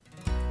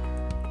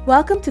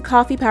Welcome to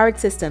Coffee Powered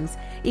Systems,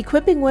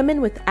 equipping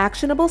women with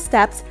actionable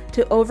steps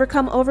to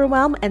overcome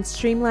overwhelm and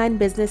streamline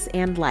business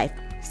and life.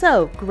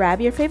 So grab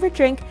your favorite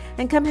drink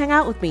and come hang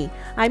out with me.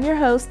 I'm your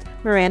host,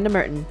 Miranda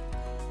Merton.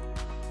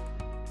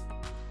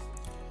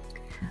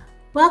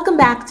 Welcome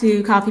back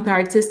to Coffee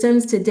Powered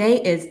Systems.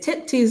 Today is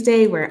Tip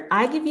Tuesday, where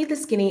I give you the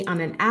skinny on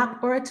an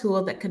app or a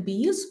tool that could be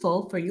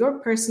useful for your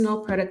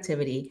personal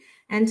productivity.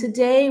 And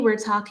today we're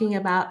talking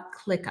about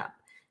ClickUp.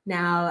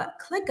 Now,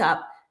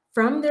 ClickUp,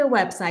 from their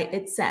website,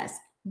 it says,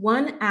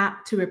 one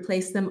app to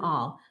replace them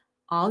all.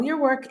 All your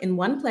work in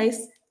one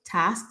place,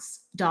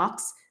 tasks,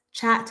 docs,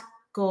 chat,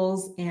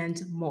 goals,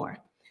 and more.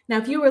 Now,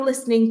 if you were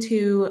listening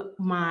to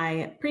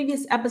my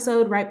previous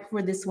episode right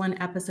before this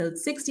one, episode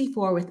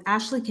 64 with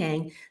Ashley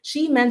Kang,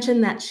 she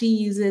mentioned that she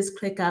uses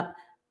ClickUp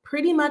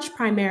pretty much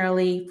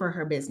primarily for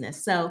her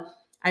business. So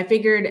I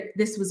figured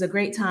this was a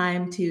great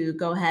time to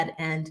go ahead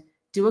and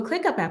do a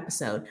ClickUp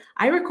episode.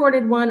 I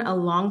recorded one a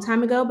long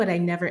time ago, but I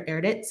never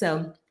aired it.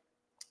 So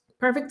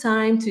perfect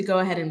time to go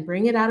ahead and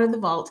bring it out of the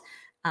vault,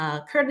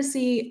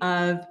 courtesy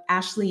of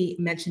Ashley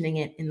mentioning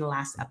it in the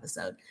last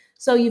episode.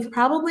 So you've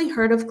probably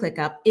heard of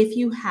ClickUp. If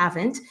you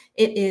haven't,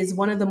 it is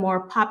one of the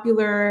more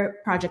popular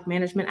project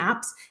management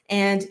apps.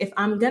 And if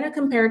I'm going to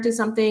compare it to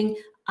something,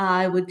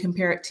 I would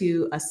compare it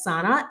to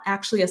Asana.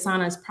 Actually,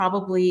 Asana is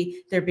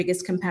probably their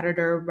biggest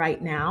competitor right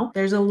now.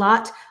 There's a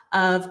lot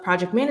of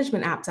project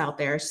management apps out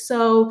there.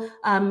 So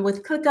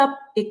with ClickUp,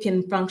 it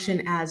can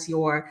function as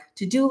your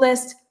to-do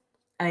list,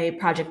 a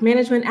project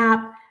management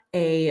app,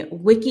 a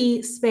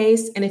wiki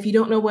space. And if you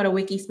don't know what a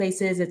wiki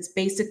space is, it's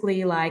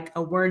basically like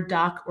a Word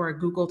doc or a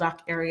Google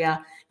Doc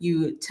area.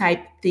 You type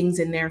things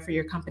in there for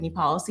your company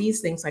policies,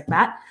 things like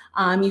that.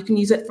 You can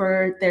use it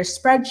for their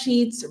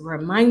spreadsheets,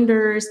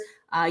 reminders.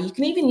 You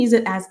can even use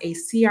it as a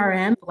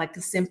CRM, like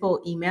a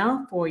simple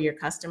email for your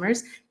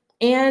customers.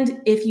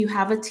 And if you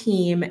have a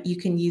team, you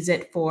can use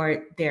it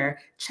for their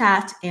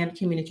chat and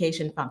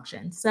communication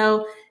function.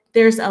 So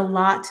there's a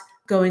lot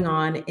going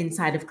on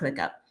inside of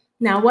ClickUp.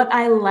 Now, what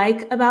I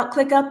like about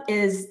ClickUp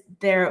is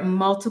there are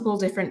multiple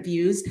different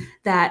views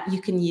that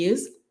you can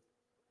use.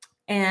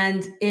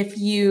 And if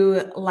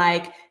you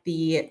like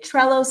the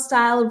Trello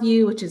style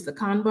view, which is the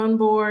Kanban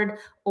board,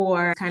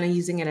 or kind of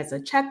using it as a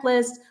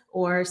checklist,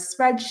 or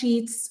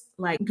spreadsheets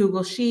like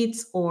Google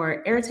Sheets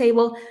or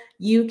Airtable,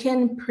 you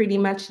can pretty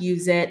much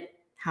use it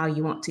how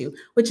you want to,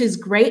 which is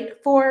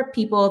great for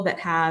people that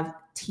have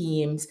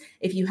teams.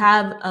 If you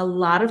have a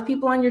lot of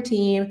people on your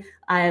team,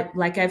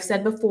 like I've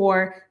said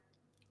before,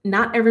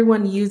 not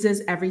everyone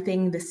uses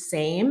everything the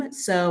same.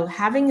 So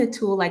having a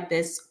tool like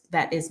this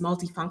that is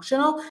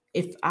multifunctional,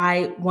 if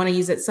I want to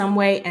use it some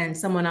way and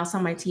someone else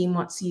on my team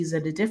wants to use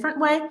it a different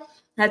way,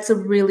 that's a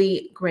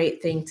really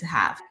great thing to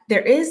have.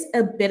 There is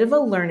a bit of a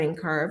learning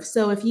curve.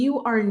 So if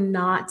you are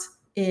not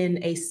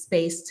in a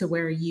space to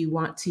where you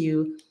want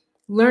to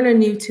learn a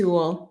new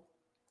tool,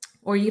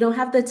 or you don't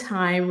have the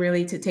time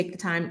really to take the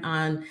time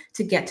on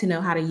to get to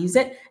know how to use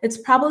it, it's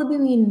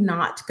probably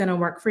not going to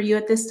work for you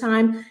at this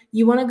time.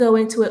 You want to go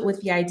into it with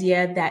the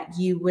idea that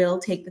you will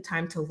take the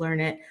time to learn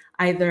it,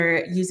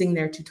 either using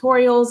their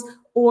tutorials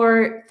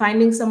or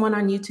finding someone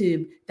on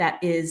YouTube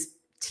that is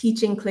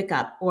teaching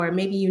ClickUp, or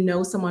maybe you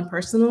know someone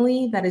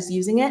personally that is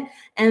using it,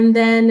 and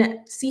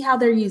then see how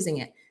they're using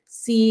it.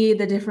 See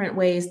the different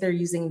ways they're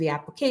using the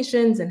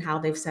applications and how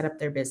they've set up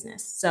their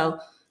business. So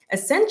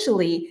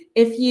essentially,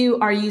 if you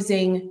are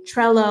using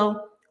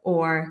Trello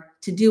or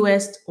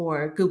Todoist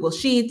or Google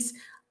Sheets,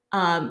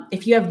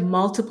 if you have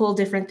multiple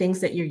different things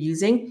that you're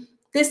using,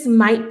 this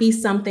might be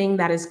something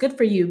that is good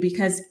for you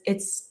because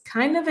it's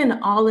kind of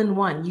an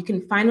all-in-one. You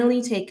can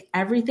finally take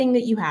everything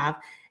that you have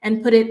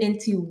and put it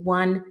into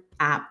one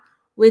app,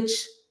 which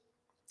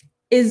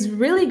is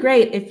really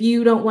great if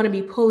you don't want to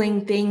be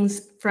pulling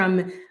things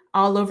from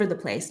all over the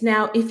place.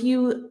 Now, if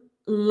you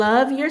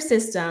love your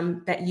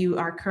system that you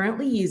are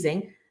currently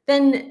using,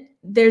 then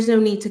there's no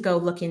need to go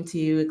look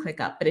into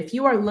ClickUp. But if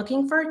you are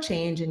looking for a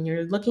change and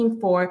you're looking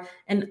for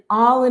an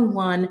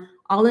all-in-one,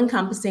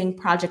 all-encompassing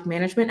project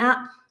management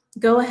app,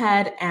 go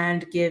ahead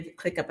and give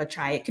ClickUp a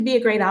try. It could be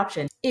a great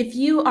option. If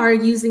you are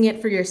using it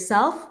for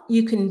yourself,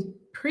 you can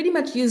pretty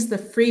much use the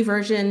free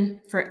version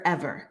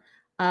forever.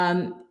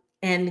 And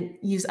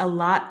use a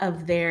lot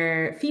of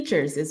their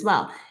features as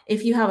well.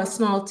 If you have a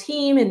small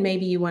team and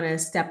maybe you want to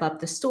step up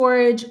the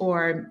storage,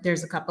 or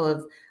there's a couple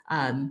of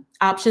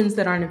options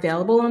that aren't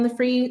available on the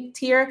free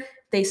tier,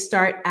 they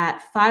start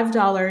at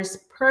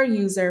 $5 per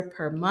user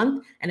per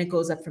month, and it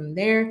goes up from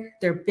there.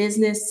 Their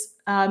business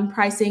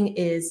pricing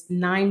is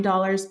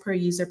 $9 per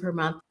user per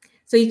month.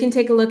 So you can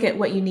take a look at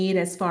what you need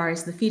as far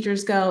as the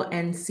features go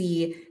and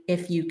see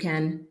if you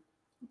can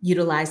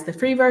utilize the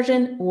free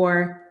version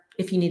or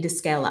if you need to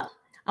scale up.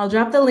 I'll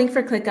drop the link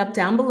for ClickUp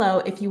down below.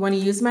 If you want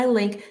to use my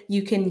link,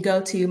 you can go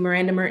to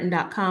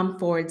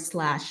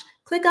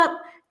mirandamerton.com/ClickUp,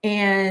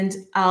 and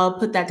I'll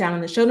put that down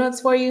in the show notes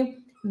for you.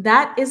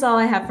 That is all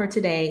I have for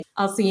today.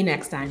 I'll see you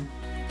next time.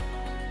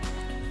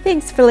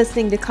 Thanks for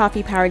listening to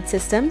Coffee Powered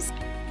Systems.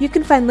 You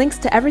can find links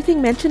to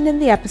everything mentioned in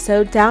the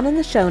episode down in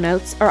the show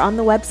notes or on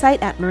the website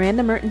at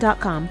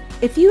mirandamerton.com.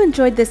 If you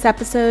enjoyed this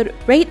episode,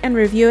 rate and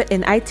review it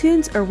in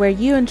iTunes or where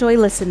you enjoy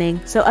listening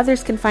so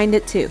others can find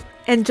it too.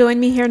 And join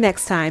me here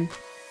next time.